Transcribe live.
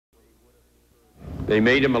They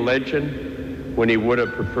made him a legend when he would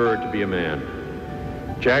have preferred to be a man.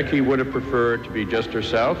 Jackie would have preferred to be just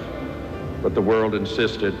herself, but the world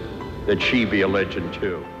insisted that she be a legend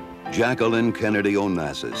too. Jacqueline Kennedy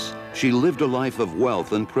Onassis. She lived a life of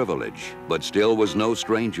wealth and privilege, but still was no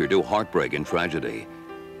stranger to heartbreak and tragedy.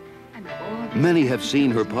 Many have seen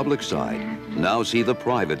her public side, now see the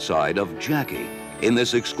private side of Jackie in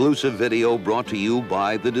this exclusive video brought to you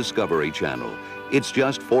by the Discovery Channel. It's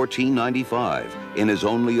just $14.95 and is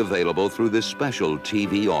only available through this special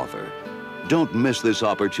TV offer. Don't miss this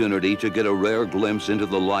opportunity to get a rare glimpse into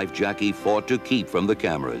the life Jackie fought to keep from the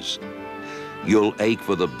cameras. You'll ache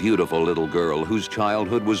for the beautiful little girl whose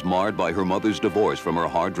childhood was marred by her mother's divorce from her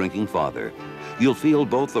hard-drinking father. You'll feel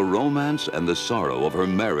both the romance and the sorrow of her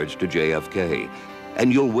marriage to JFK.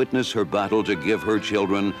 And you'll witness her battle to give her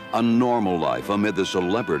children a normal life amid the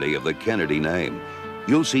celebrity of the Kennedy name.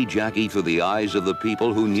 You'll see Jackie through the eyes of the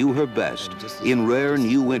people who knew her best in rare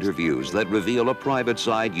new interviews that reveal a private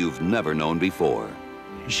side you've never known before.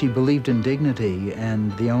 She believed in dignity,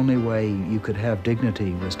 and the only way you could have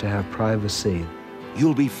dignity was to have privacy.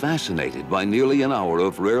 You'll be fascinated by nearly an hour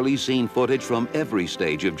of rarely seen footage from every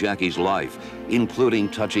stage of Jackie's life, including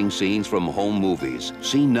touching scenes from home movies,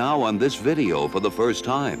 seen now on this video for the first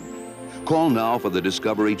time. Call now for the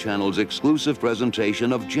Discovery Channel's exclusive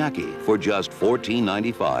presentation of Jackie for just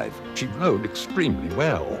 $14.95. She rode extremely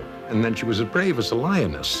well, and then she was as brave as a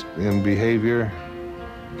lioness. In behavior,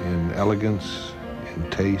 in elegance, in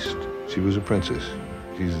taste, she was a princess.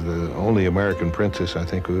 She's the only American princess I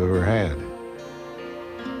think we've ever had.